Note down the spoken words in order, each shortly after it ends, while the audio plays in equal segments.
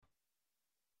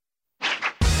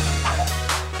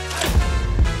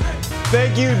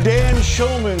Thank you, Dan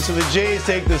Schulman. So the Jays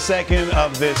take the second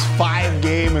of this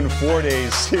 5-game and 4-day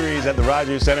series at the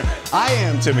Rogers Center. I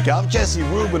am Tim McAuliffe. Jesse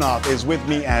Rubinoff is with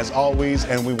me as always,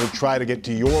 and we will try to get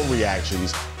to your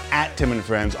reactions at Tim and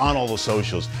Friends on all the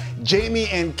socials. Jamie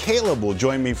and Caleb will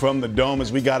join me from the Dome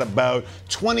as we got about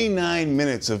 29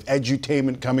 minutes of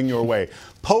edutainment coming your way.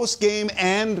 Post-game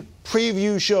and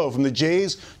preview show from the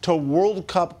Jays to World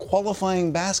Cup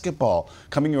qualifying basketball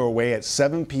coming your way at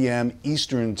 7 p.m.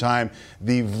 Eastern Time.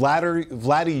 The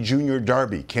Vladdy Jr.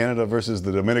 Derby, Canada versus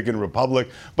the Dominican Republic.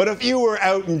 But if you were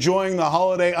out enjoying the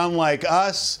holiday unlike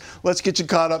us, let's get you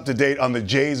caught up to date on the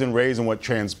Jays and Rays and what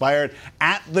transpired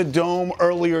at the Dome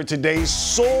earlier today.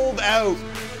 Sold out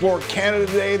for Canada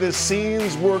Day. The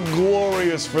scenes were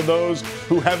glorious for those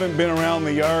who haven't been around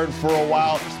the yard for a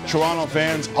while. Toronto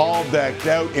fans all decked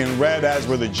out in red, as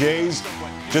were the Jays.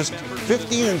 Just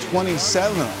 15 and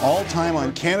 27 all-time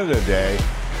on Canada Day,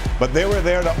 but they were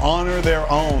there to honor their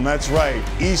own. That's right.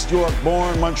 East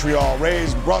York-born Montreal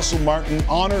Rays, Russell Martin,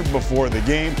 honored before the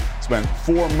game. Spent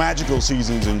 4 magical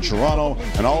seasons in Toronto,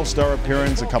 an all-star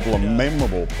appearance, a couple of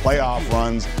memorable playoff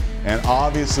runs, and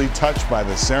obviously touched by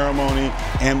the ceremony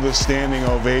and the standing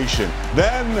ovation.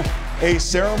 Then a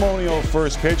ceremonial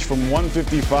first pitch from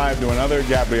 155 to another.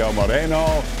 Gabriel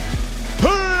Moreno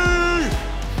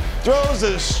throws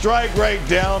a strike right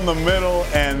down the middle,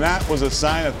 and that was a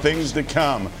sign of things to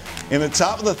come. In the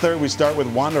top of the third, we start with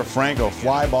Wander Franco,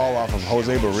 fly ball off of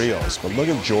Jose Barrios. But look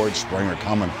at George Springer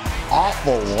coming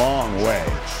awful long way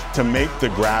to make the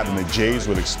grab, and the Jays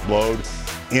would explode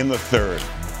in the third.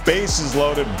 Bases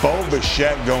loaded, Bo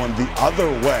Bichette going the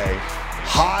other way,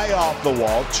 high off the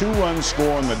wall, 2-run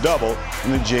score on the double,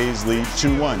 and the Jays lead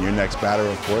 2-1. Your next batter,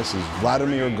 of course, is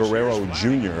Vladimir Guerrero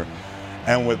Jr.,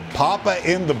 and with Papa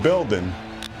in the building.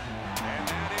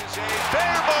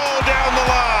 Fair ball down the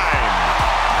line.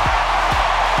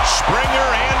 Springer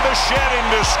and Bichette in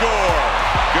to score.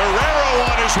 Guerrero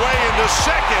on his way into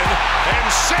second and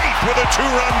safe with a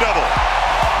 2-run double.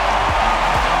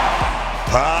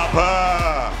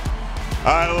 Papa,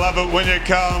 I love it when you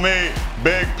call me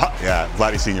Big Papa. Yeah,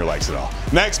 Vladdy Sr. likes it all.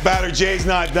 Next batter, Jay's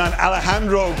not done.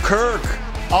 Alejandro Kirk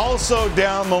also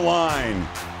down the line.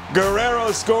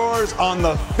 Guerrero scores on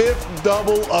the 5th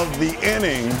double of the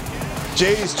inning.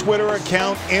 Jay's Twitter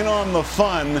account in on the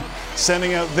fun,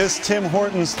 sending out this Tim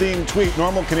Hortons themed tweet.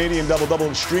 Normal Canadian double-double,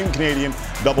 extreme Canadian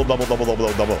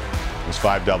double-double-double-double-double. It was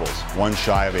 5 doubles, one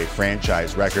shy of a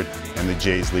franchise record, and the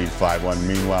Jays lead 5-1.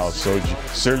 Meanwhile,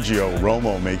 Sergio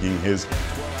Romo making his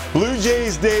Blue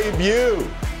Jays debut.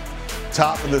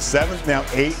 Top of the 7th, now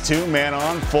 8-2, man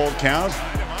on, full count.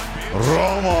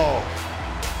 Romo.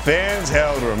 Fans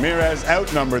held Ramirez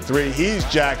out number 3. He's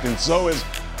jacked, and so is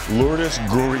Lourdes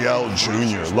Gurriel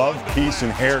Jr. Love, peace,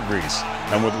 and hair grease.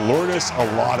 And with Lourdes, a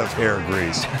lot of hair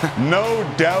grease. No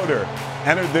doubter.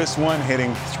 Entered this one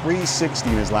hitting .360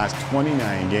 in his last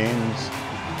 29 games.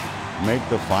 Make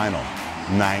the final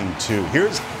 9-2.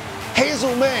 Here's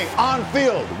Hazel May on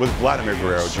field with Vladimir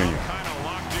Guerrero Jr.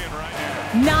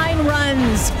 9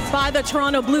 runs by the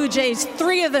Toronto Blue Jays,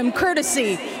 3 of them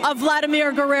courtesy of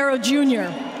Vladimir Guerrero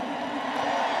Jr.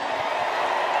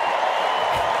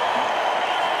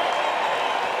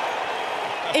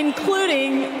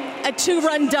 Including a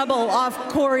 2-run double off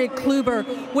Corey Kluber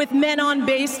with men on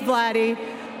base, Vladdy.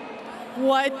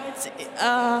 What?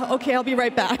 Okay, I'll be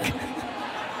right back.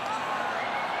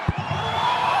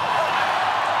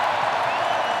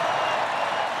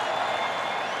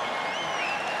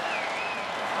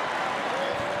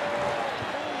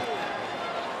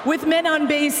 With men on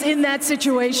base in that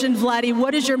situation, Vladdy,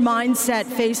 what is your mindset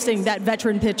facing that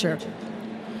veteran pitcher?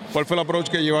 ¿Cuál fue el approach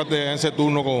que llevaste en ese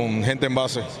turno con gente en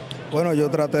base? Bueno, yo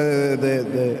traté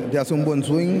de hacer un buen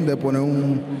swing, de poner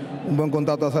un buen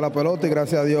contacto hacia la pelota, y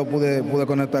gracias a Dios pude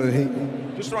conectar el hit.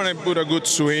 Just trying to put a good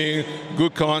swing,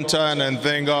 good contact, and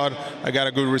thank God I got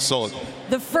a good result.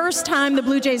 The first time the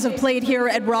Blue Jays have played here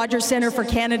at Rogers Center for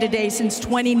Canada Day since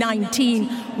 2019.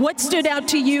 What stood out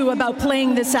to you about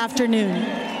playing this afternoon?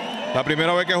 La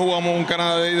primera vez que jugamos un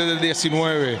Canada Day desde el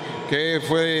 19, ¿qué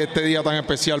fue este día tan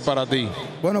especial para ti?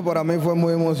 Bueno, para mí fue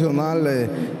muy emocional.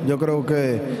 Yo creo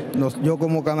que yo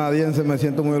como canadiense me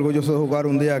siento muy orgulloso de jugar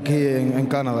un día aquí en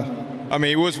Canadá. I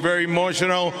mean, it was very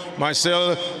emotional.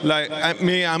 Myself, like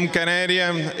I'm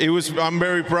Canadian. I'm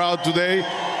very proud today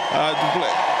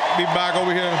to be back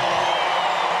over here.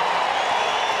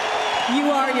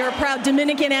 You're a proud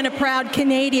Dominican and a proud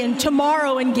Canadian.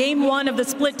 Tomorrow in Game 1 of the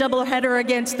split doubleheader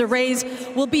against the Rays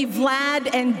will be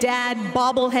Vlad and Dad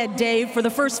bobblehead day for the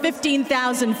first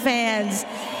 15,000 fans.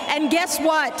 And guess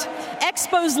what?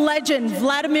 Expos legend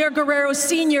Vladimir Guerrero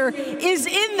Sr. is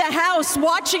in the house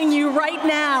watching you right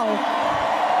now.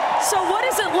 So what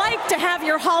is it like to have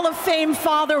your Hall of Fame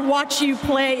father watch you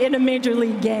play in a Major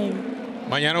League game?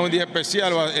 Mañana es un día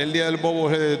especial, el día del bobo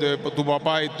de tu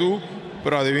papá y tú,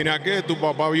 pero adivina qué, tu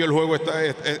papá vio el juego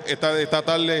esta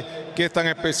tarde. ¿Qué es tan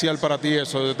especial para ti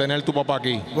eso de tener tu papá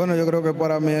aquí? Bueno, yo creo que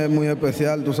para mí es muy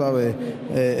especial, tú sabes,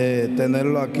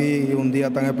 tenerlo aquí un día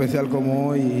tan especial como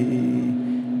hoy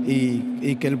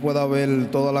y que él pueda ver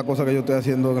todas las cosas que yo estoy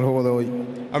haciendo en el juego de hoy.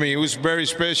 I mean, it was very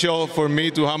special for me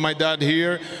to have my dad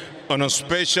here on a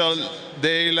special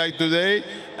day like today,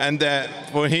 and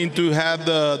that for him to have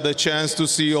the chance to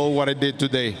see all what I did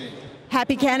today.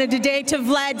 Happy Canada Day to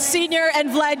Vlad Sr. and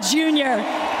Vlad Jr.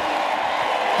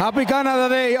 Happy Canada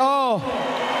Day. Oh,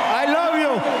 I love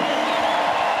you.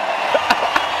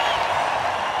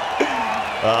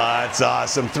 That's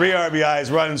awesome. 3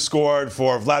 RBIs, run scored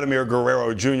for Vladimir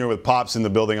Guerrero Jr. with Pops in the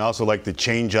building. I also like the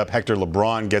changeup. Hector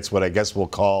LeBron gets what I guess we'll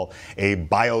call a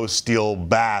BioSteel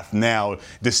bath now.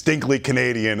 Distinctly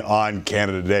Canadian on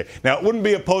Canada Day. Now, it wouldn't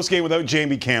be a postgame without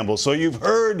Jamie Campbell. So you've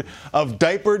heard of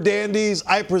diaper dandies.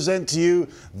 I present to you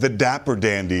the Dapper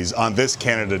Dandies on this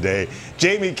Canada Day.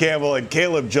 Jamie Campbell and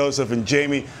Caleb Joseph. And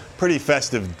Jamie, pretty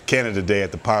festive Canada Day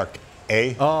at the park.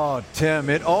 Oh, Tim,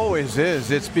 it always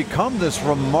is. It's become this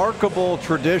remarkable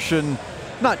tradition.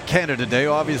 Not Canada Day.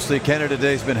 Obviously, Canada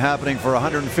Day has been happening for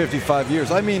 155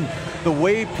 years. I mean, the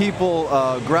way people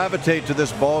gravitate to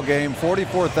this ball game,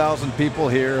 44,000 people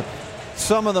here,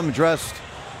 some of them dressed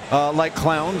like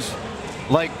clowns,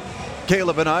 like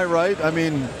Caleb and I, right? I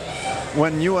mean,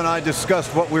 when you and I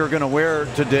discussed what we were going to wear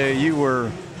today, you were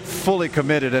fully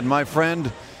committed. And my friend,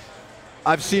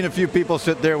 I've seen a few people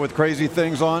sit there with crazy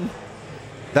things on.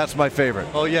 That's my favorite.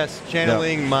 Oh, yes.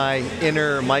 Channeling my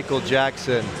inner Michael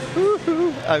Jackson.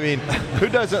 I mean, who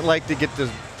doesn't like to get to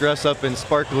dress up in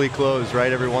sparkly clothes,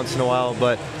 right, every once in a while?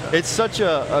 But it's such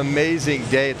an amazing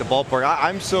day at the ballpark.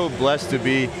 I'm so blessed to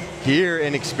be here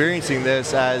and experiencing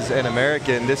this as an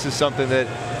American. This is something that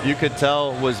you could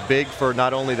tell was big for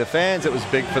not only the fans, it was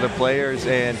big for the players.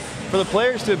 And for the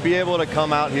players to be able to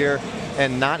come out here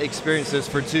and not experience this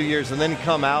for 2 years and then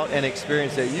come out and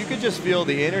experience it, you could just feel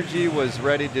the energy was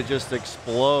ready to just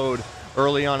explode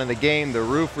early on in the game. The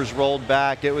roof was rolled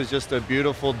back. It was just a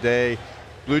beautiful day.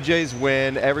 Blue Jays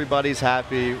win. Everybody's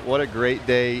happy. What a great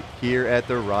day here at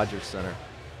the Rogers Center.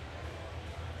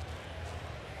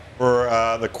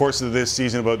 For the course of this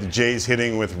season about the Jays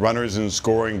hitting with runners in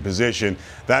scoring position.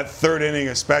 That third inning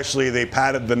especially, they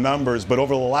padded the numbers, but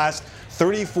over the last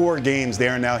 34 games, they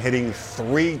are now hitting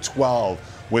 .312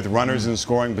 with runners in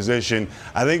scoring position.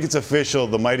 I think it's official.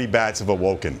 The Mighty Bats have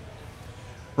awoken.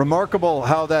 Remarkable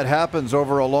how that happens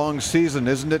over a long season,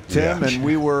 isn't it, Tim? Yeah. And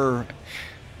we were,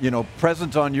 you know,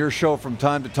 present on your show from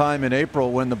time to time in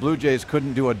April when the Blue Jays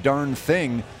couldn't do a darn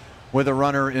thing with a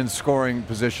runner in scoring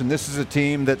position. This is a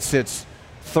team that sits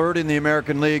third in the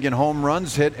American League in home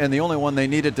runs hit, and the only one they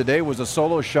needed today was a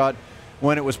solo shot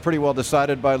when it was pretty well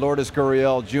decided by Lourdes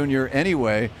Gurriel Jr.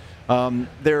 anyway.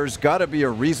 There's got to be a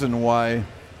reason why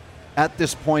at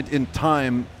this point in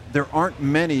time there aren't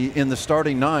many in the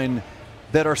starting 9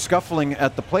 that are scuffling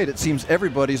at the plate. It seems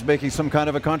everybody's making some kind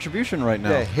of a contribution right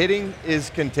now. Yeah, hitting is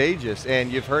contagious,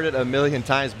 and you've heard it a million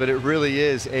times, but it really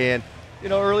is. And you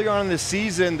know, earlier on in the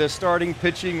season, the starting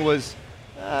pitching was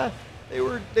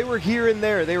they were here and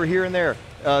there. They were here and there.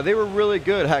 They were really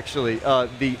good, actually.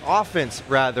 The offense,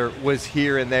 rather, was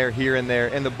here and there,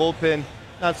 and the bullpen,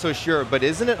 not so sure. But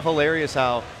isn't it hilarious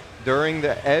how during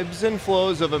the ebbs and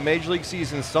flows of a Major League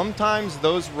season, sometimes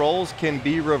those roles can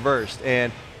be reversed?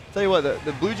 And I'll tell you what,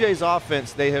 the Blue Jays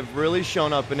offense, they have really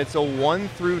shown up, and it's a 1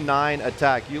 through 9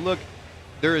 attack. You look,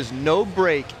 there is no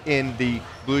break in the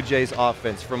Blue Jays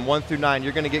offense. From 1 through 9,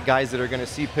 you're going to get guys that are going to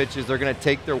see pitches, they're going to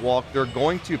take their walk, they're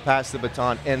going to pass the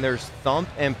baton, and there's thump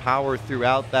and power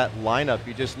throughout that lineup.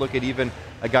 You just look at even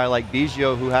a guy like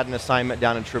Biggio, who had an assignment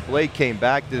down in AAA, came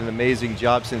back, did an amazing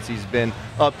job since he's been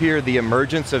up here. The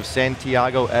emergence of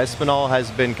Santiago Espinal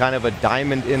has been kind of a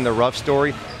diamond in the rough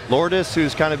story. Lourdes,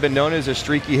 who's kind of been known as a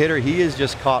streaky hitter, he has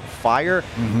just caught fire.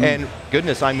 And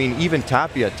goodness, I mean, even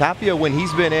Tapia. Tapia, when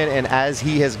he's been in and as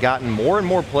he has gotten more and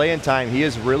more playing time, he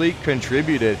has really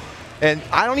contributed. And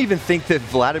I don't even think that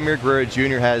Vladimir Guerrero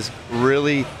Jr. has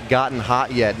really gotten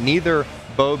hot yet. Neither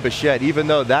Bo Bichette, even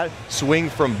though that swing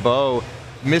from Bo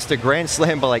missed a grand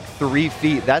slam by like 3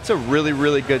 feet. That's a really,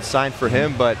 really good sign for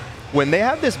him. But when they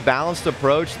have this balanced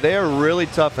approach, they are really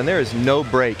tough, and there is no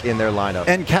break in their lineup.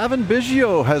 And Cavan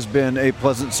Biggio has been a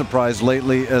pleasant surprise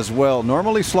lately as well.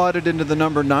 Normally slotted into the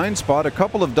number 9 spot, a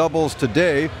couple of doubles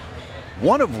today,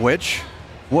 one of which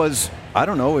was, I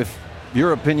don't know if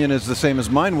your opinion is the same as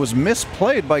mine, was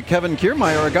misplayed by Kevin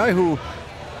Kiermaier, a guy who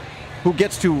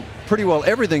gets to pretty well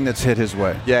everything that's hit his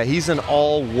way. Yeah, he's an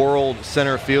all-world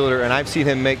center fielder, and I've seen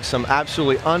him make some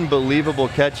absolutely unbelievable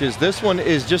catches. This one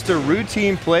is just a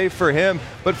routine play for him,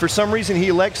 but for some reason he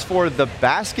elects for the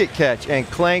basket catch and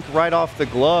clank right off the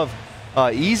glove.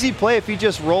 Easy play if he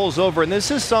just rolls over, and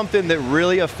this is something that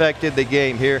really affected the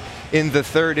game here in the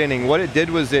third inning. What it did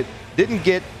was it didn't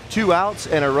get 2 outs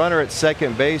and a runner at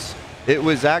second base. It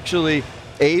was actually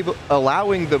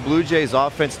allowing the Blue Jays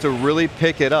offense to really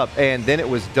pick it up, and then it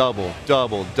was double,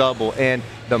 double, double. And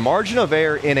the margin of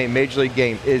error in a major league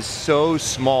game is so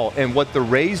small, and what the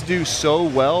Rays do so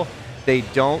well, they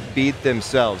don't beat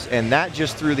themselves. And that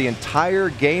just threw the entire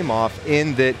game off,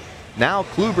 in that now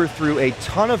Kluber threw a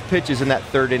ton of pitches in that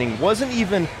third inning, wasn't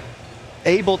even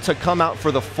able to come out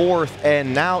for the fourth,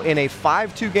 and now in a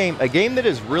 5-2 game, a game that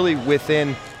is really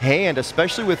within hand,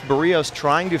 especially with Berríos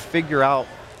trying to figure out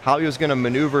how he was going to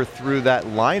maneuver through that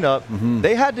lineup.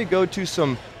 They had to go to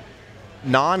some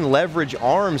non-leverage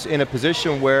arms in a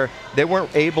position where they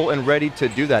weren't able and ready to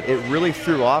do that. It really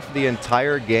threw off the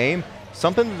entire game,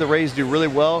 something that the Rays do really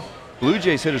well. Blue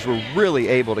Jays hitters were really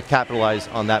able to capitalize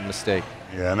on that mistake.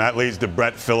 Yeah, and that leads to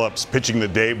Brett Phillips pitching the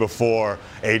day before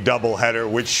a doubleheader,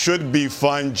 which should be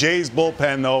fun. Jays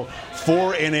bullpen, though,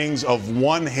 4 innings of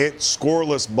 1 hit,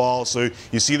 scoreless ball. So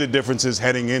you see the differences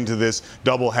heading into this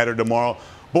doubleheader tomorrow.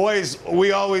 Boys,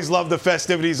 we always love the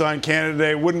festivities on Canada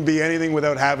Day. Wouldn't be anything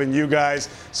without having you guys.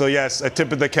 So, yes, a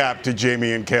tip of the cap to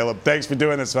Jamie and Caleb. Thanks for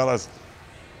doing this, fellas.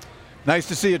 Nice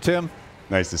to see you, Tim.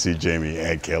 Nice to see Jamie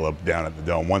and Caleb down at the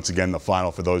Dome. Once again, the final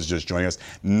for those just joining us.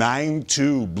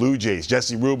 9-2 Blue Jays.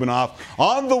 Jesse Rubinoff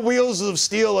on the wheels of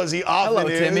steel as he often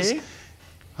is. Hello, Timmy.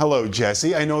 Hello,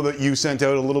 Jesse. I know that you sent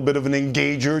out a little bit of an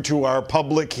engager to our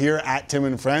public here at Tim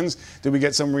and Friends. Did we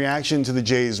get some reaction to the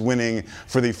Jays winning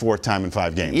for the 4th time in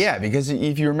 5 games? Yeah, because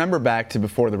if you remember back to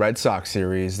before the Red Sox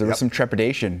series, there was some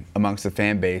trepidation amongst the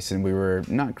fan base, and we were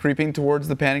not creeping towards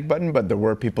the panic button, but there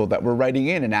were people that were writing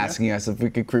in and asking us if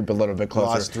we could creep a little bit closer.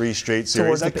 Lost 3 straight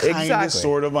series. I kind of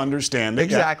sort of understand it.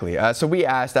 Exactly. Yeah. So we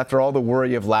asked, after all the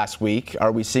worry of last week,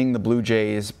 are we seeing the Blue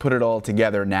Jays put it all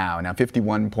together now? Now,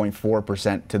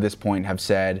 51.4% to this point have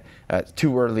said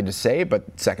too early to say, but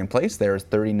second place there is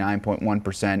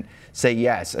 39.1% say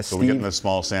yes. So we're getting the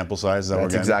small sample size that we're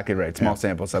getting? That's exactly right. Small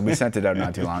sample size. We sent it out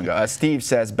not too long ago. Steve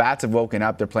says bats have woken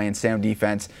up. They're playing sound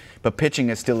defense, but pitching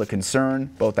is still a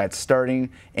concern, both at starting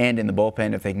and in the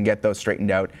bullpen. If they can get those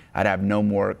straightened out, I'd have no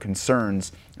more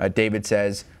concerns. David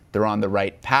says they're on the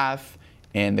right path,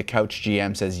 and the Couch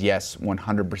GM says yes,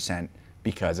 100%.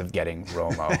 Because of getting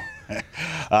Romo.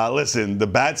 Listen, the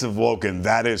bats have woken,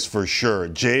 that is for sure.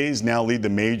 Jays now lead the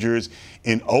majors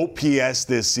in OPS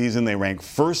this season. They rank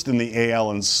 1st in the AL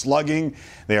in slugging.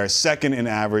 They are 2nd in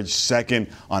average,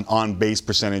 2nd on on-base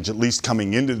percentage, at least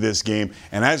coming into this game.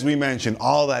 And as we mentioned,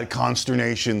 all that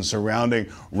consternation surrounding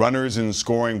runners in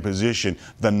scoring position.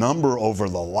 The number over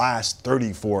the last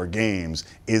 34 games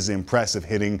is impressive,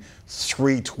 hitting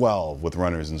 .312 with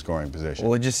runners in scoring position.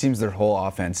 Well, it just seems their whole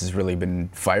offense has really been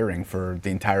firing for the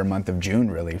entire month of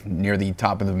June, really, near the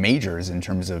top of the majors in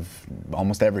terms of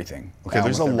almost everything. Okay,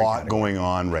 there's a lot going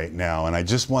on right now, and I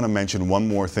just want to mention one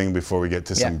more thing before we get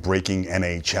to some breaking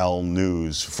NHL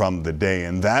news from the day,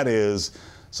 and that is,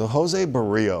 so Jose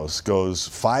Berríos goes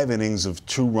 5 innings of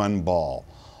 2-run ball.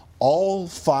 All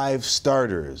 5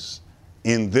 starters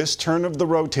in this turn of the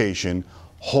rotation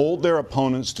hold their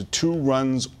opponents to 2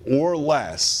 runs or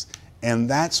less, and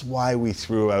that's why we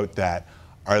threw out that,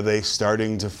 are they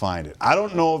starting to find it? I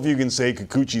don't know if you can say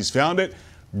Kikuchi's found it.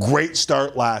 Great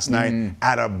start last night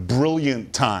at a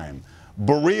brilliant time.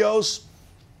 Berríos,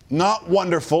 not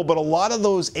wonderful, but a lot of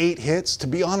those 8 hits, to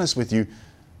be honest with you,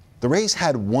 the Rays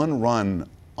had 1 run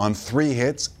on 3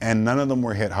 hits, and none of them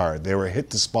were hit hard. They were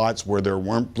hit to spots where there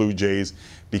weren't Blue Jays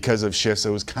because of shifts. It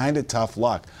was kind of tough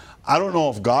luck. I don't know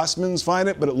if Gossman's find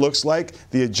it, but it looks like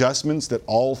the adjustments that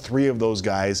all 3 of those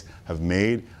guys have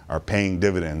made are paying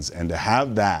dividends. And to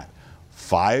have that,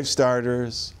 5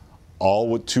 starters, all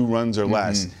with 2 runs or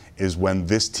less, is when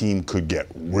this team could get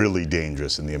really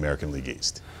dangerous in the American League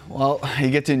East. Well, you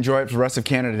get to enjoy it for the rest of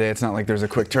Canada Day. It's not like there's a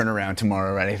quick turnaround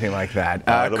tomorrow or anything like that.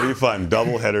 It'll be fun.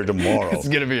 Doubleheader tomorrow. It's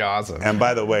going to be awesome. And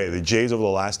by the way, the Jays over the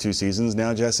last 2 seasons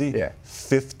now, Jesse,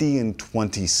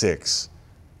 50-26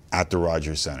 at the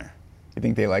Rogers Center. You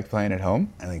think they liked playing at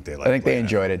home? I think they liked. I think they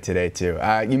enjoyed it today too.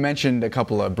 You mentioned a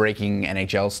couple of breaking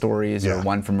NHL stories, or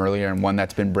one from earlier and one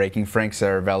that's been breaking. Frank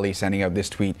Saravelli sending out this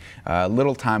tweet a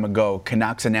little time ago.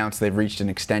 Canucks announced they've reached an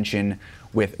extension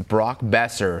with Brock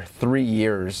Boeser, 3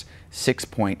 years,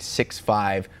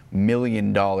 $6.65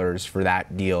 million for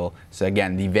that deal. So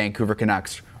again, the Vancouver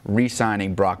Canucks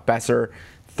re-signing Brock Boeser,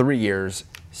 3 years,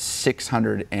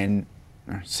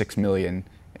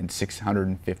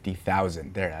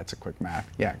 $606,650,000. There, that's a quick math.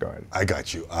 Yeah, go ahead. I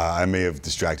got you. I may have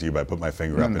distracted you by putting my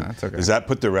finger up. No, that's okay. Does that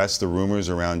put the rest of the rumors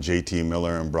around JT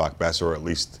Miller and Brock Boeser, or at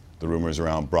least the rumors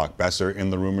around Brock Boeser in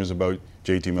the rumors about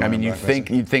JT Miller? I mean, you'd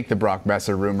think the Brock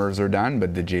Boeser rumors are done,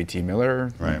 but the JT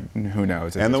Miller, right? Who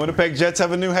knows? And the Winnipeg Jets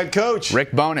have a new head coach.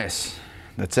 Rick Bowness.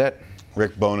 That's it.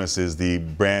 Rick Bowness is the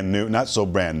brand new, not so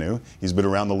brand new. He's been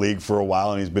around the league for a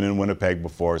while, and he's been in Winnipeg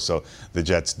before, so the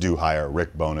Jets do hire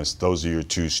Rick Bowness. Those are your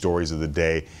two stories of the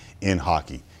day in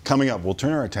hockey. Coming up, we'll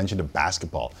turn our attention to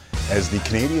basketball as the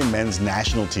Canadian men's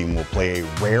national team will play a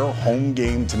rare home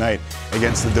game tonight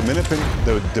against the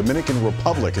Dominican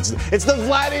Republic. It's the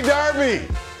Vladdy Derby.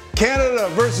 Canada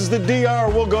versus the DR.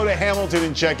 We'll go to Hamilton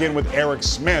and check in with Eric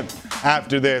Smith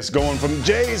after this, going from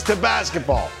Jays to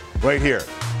basketball right here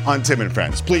on Tim and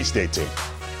Friends. Please stay tuned.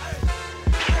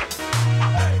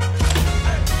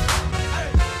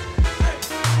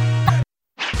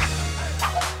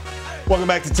 Welcome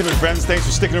back to Tim and Friends. Thanks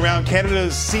for sticking around.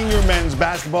 Canada's senior men's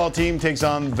basketball team takes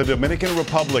on the Dominican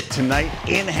Republic tonight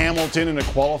in Hamilton in a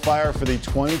qualifier for the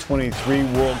 2023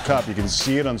 World Cup. You can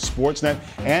see it on Sportsnet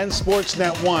and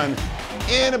Sportsnet 1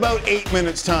 in about 8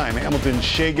 minutes' time. Hamilton's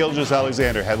Shai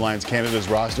Gilgeous-Alexander headlines Canada's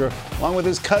roster, along with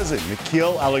his cousin,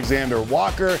 Nickeil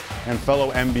Alexander-Walker, and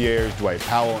fellow NBAers Dwight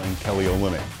Powell and Kelly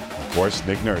Olynyk. Of course,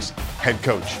 Nick Nurse, head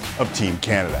coach of Team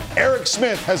Canada. Eric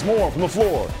Smith has more from the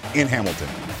floor in Hamilton.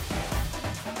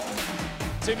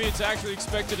 Timmy, it's actually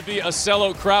expected to be a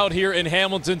sellout crowd here in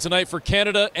Hamilton tonight for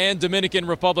Canada and Dominican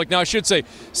Republic. Now, I should say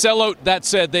sellout. That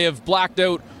said, they have blacked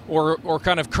out or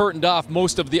kind of curtained off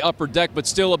most of the upper deck, but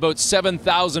still about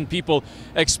 7,000 people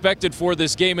expected for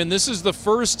this game. And this is the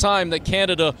first time that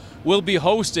Canada will be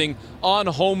hosting on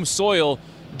home soil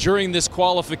during this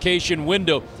qualification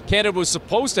window. Canada was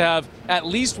supposed to have at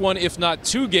least one, if not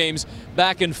two games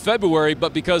back in February,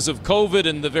 but because of COVID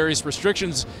and the various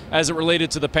restrictions as it related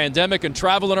to the pandemic and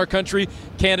travel in our country,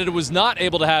 Canada was not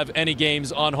able to have any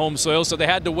games on home soil, so they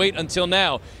had to wait until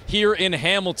now here in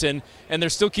Hamilton, and they're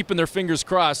still keeping their fingers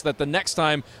crossed that the next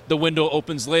time the window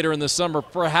opens later in the summer,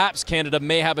 perhaps Canada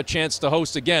may have a chance to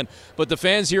host again. But the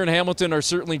fans here in Hamilton are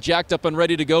certainly jacked up and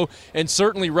ready to go, and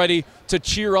certainly ready to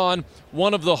cheer on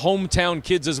one of the hometown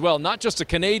kids as well. Not just a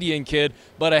Canadian kid,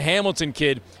 but a Hamilton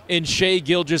kid in Shai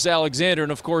Gilgeous-Alexander,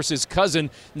 and of course his cousin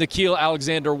Nickeil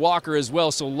Alexander-Walker as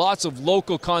well. So lots of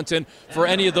local content for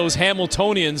any of those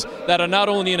Hamiltonians that are not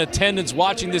only in attendance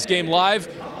watching this game live,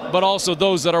 but also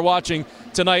those that are watching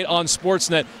tonight on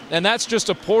Sportsnet. And that's just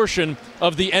a portion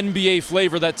of the NBA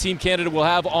flavor that Team Canada will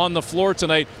have on the floor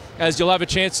tonight, as you'll have a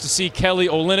chance to see Kelly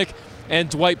Olynyk and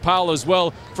Dwight Powell as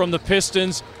well from the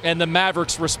Pistons and the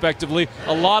Mavericks respectively.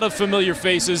 A lot of familiar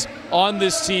faces on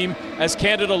this team as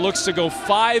Canada looks to go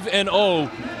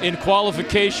 5-0 in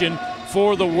qualification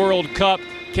for the World Cup.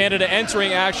 Canada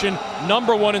entering action,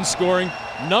 number one in scoring,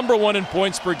 number one in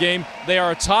points per game. They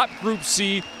are atop Group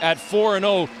C at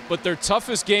 4-0, but their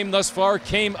toughest game thus far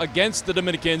came against the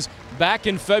Dominicans back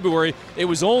in February. It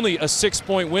was only a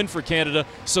 6-point win for Canada,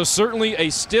 so certainly a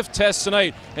stiff test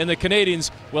tonight, and the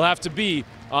Canadians will have to be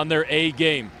on their A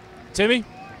game. Timmy?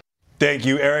 Thank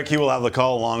you, Eric. He will have the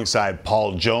call alongside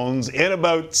Paul Jones in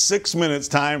about 6 minutes'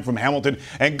 time from Hamilton.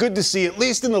 And good to see, at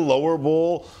least in the lower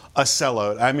bowl, a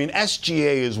sellout. I mean,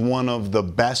 SGA is one of the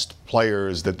best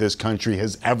players that this country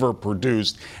has ever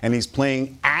produced, and he's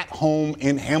playing at home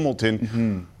in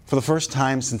Hamilton for the first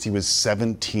time since he was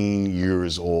 17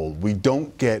 years old. We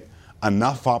don't get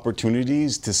enough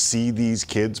opportunities to see these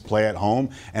kids play at home.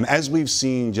 And as we've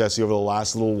seen, Jesse, over the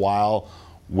last little while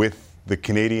with the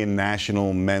Canadian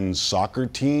national men's soccer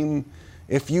team,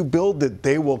 if you build it,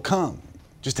 they will come.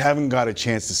 Just haven't got a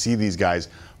chance to see these guys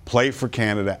play for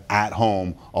Canada at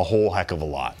home a whole heck of a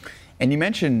lot. And you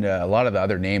mentioned a lot of the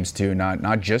other names too,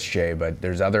 not just Shai, but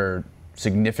there's other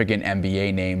significant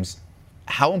NBA names.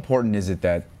 How important is it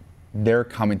that they're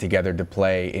coming together to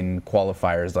play in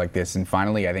qualifiers like this, and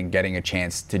finally, I think, getting a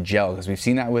chance to gel? Because we've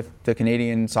seen that with the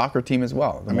Canadian soccer team as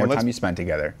well. The more time you spend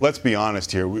together. Let's be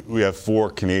honest here. We have 4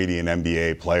 Canadian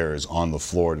NBA players on the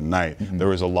floor tonight.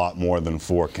 There is a lot more than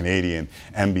 4 Canadian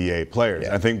NBA players.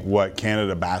 I think what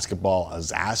Canada basketball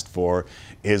has asked for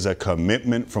is a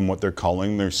commitment from what they're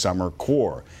calling their summer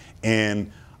core. And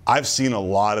I've seen a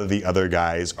lot of the other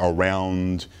guys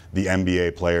around the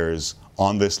NBA players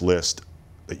on this list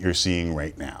that you're seeing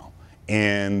right now.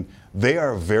 And they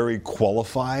are very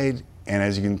qualified. And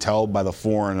as you can tell by the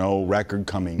 4-0 record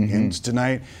coming into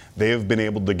tonight, they have been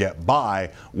able to get by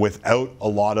without a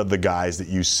lot of the guys that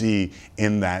you see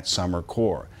in that summer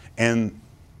core. And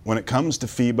when it comes to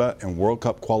FIBA and World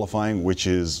Cup qualifying, which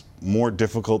is more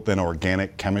difficult than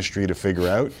organic chemistry to figure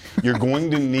out, you're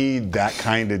going to need that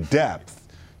kind of depth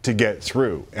to get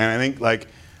through. And I think, like,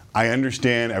 I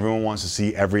understand everyone wants to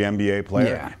see every NBA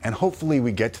player, and hopefully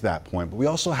we get to that point, but we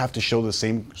also have to show the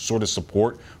same sort of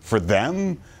support for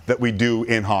them that we do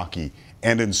in hockey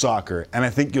and in soccer. And I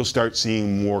think you'll start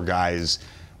seeing more guys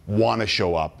want to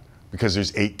show up because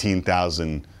there's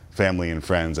 18,000 family and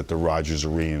friends at the Rogers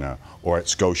Arena or at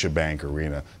Scotiabank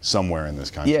Arena somewhere in this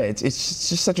country. Yeah, it's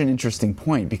just such an interesting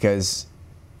point because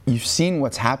you've seen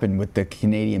what's happened with the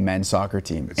Canadian men's soccer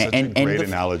team. It's such a great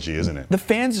analogy, isn't it? The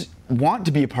fans want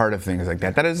to be a part of things like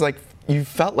that. That is like, you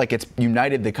felt like it's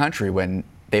united the country when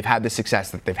they've had the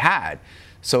success that they've had.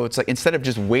 So it's like, instead of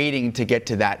just waiting to get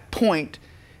to that point,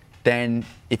 then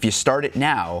if you start it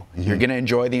now, you're going to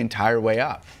enjoy the entire way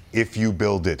up. If you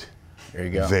build it, there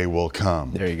you go. They will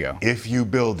come. There you go. If you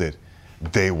build it,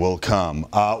 they will come.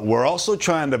 We're also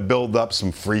trying to build up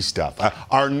some free stuff.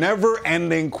 Our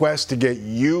never-ending quest to get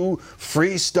you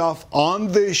free stuff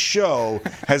on this show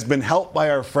has been helped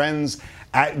by our friends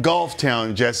at Golf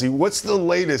Town. Jesse, what's the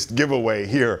latest giveaway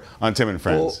here on Tim and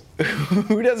Friends? Well,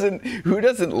 who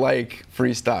doesn't like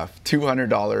free stuff?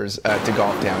 $200 to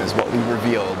Golf Town is what we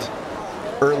revealed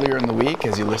earlier in the week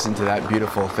as you listen to that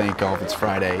beautiful Thank Golf It's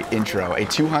Friday intro. A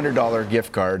 $200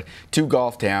 gift card to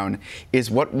Golf Town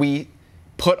is what we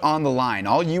put on the line.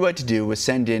 All you had to do was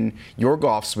send in your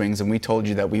golf swings, and we told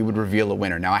you that we would reveal a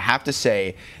winner. Now, I have to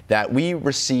say that we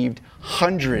received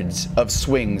hundreds of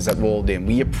swings that rolled in.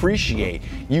 We appreciate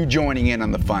you joining in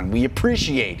on the fun. We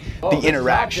appreciate the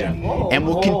interaction, and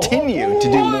we'll continue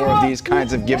to do more of these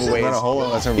kinds of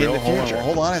giveaways in the future.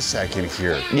 Hold on a second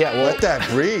here. Yeah, well, let that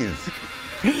breathe.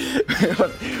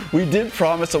 We did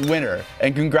promise a winner,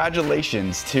 and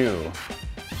congratulations to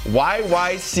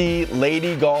YYC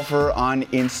Lady Golfer on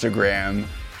Instagram,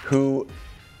 who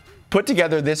put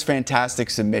together this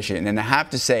fantastic submission. And I have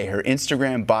to say, her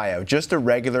Instagram bio, just a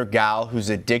regular gal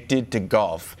who's addicted to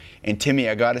golf. And Timmy,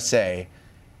 I gotta say,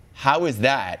 how is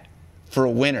that for a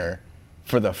winner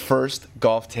for the first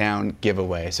Golf Town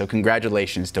giveaway? So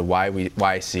congratulations to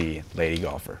YYC Lady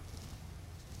Golfer.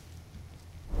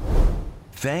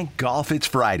 Thank Golf It's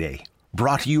Friday,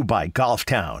 brought to you by Golf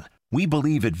Town. We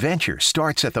believe adventure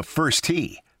starts at the first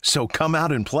tee, so come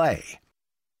out and play.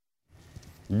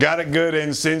 Got it good,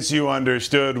 and since you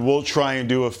understood, we'll try and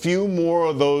do a few more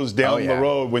of those down the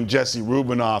road when Jesse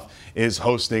Rubinoff is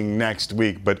hosting next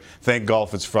week. But Thank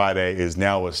Golf It's Friday is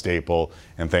now a staple,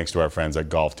 and thanks to our friends at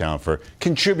Golf Town for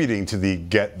contributing to the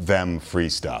Get Them Free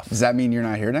stuff. Does that mean you're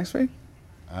not here next week?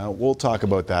 We'll talk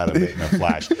about that a bit in a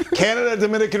flash. Canada,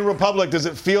 Dominican Republic, does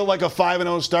it feel like a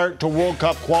 5-0 start to World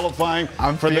Cup qualifying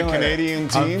for the Canadian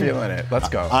team? I'm feeling it. Let's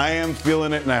go. I am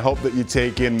feeling it, and I hope that you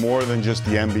take in more than just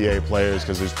the NBA players,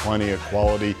 because there's plenty of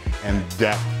quality and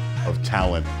depth of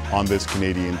talent on this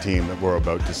Canadian team that we're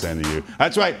about to send to you.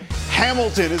 That's right.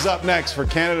 Hamilton is up next for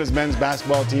Canada's men's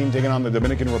basketball team taking on the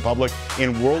Dominican Republic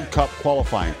in World Cup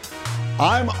qualifying.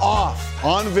 I'm off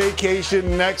on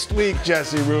vacation next week,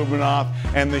 Jesse Rubinoff,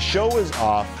 and the show is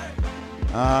off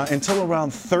until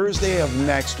around Thursday of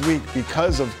next week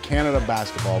because of Canada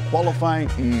basketball qualifying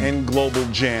and Global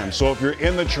Jam. So if you're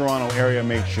in the Toronto area,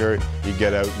 make sure you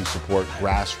get out and support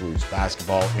grassroots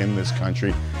basketball in this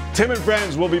country. Tim and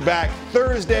Friends will be back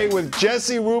Thursday with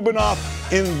Jesse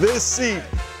Rubinoff in this seat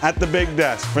at the big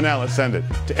desk. For now, let's send it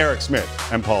to Eric Smith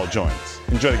and Paul Joynes.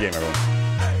 Enjoy the game, everyone.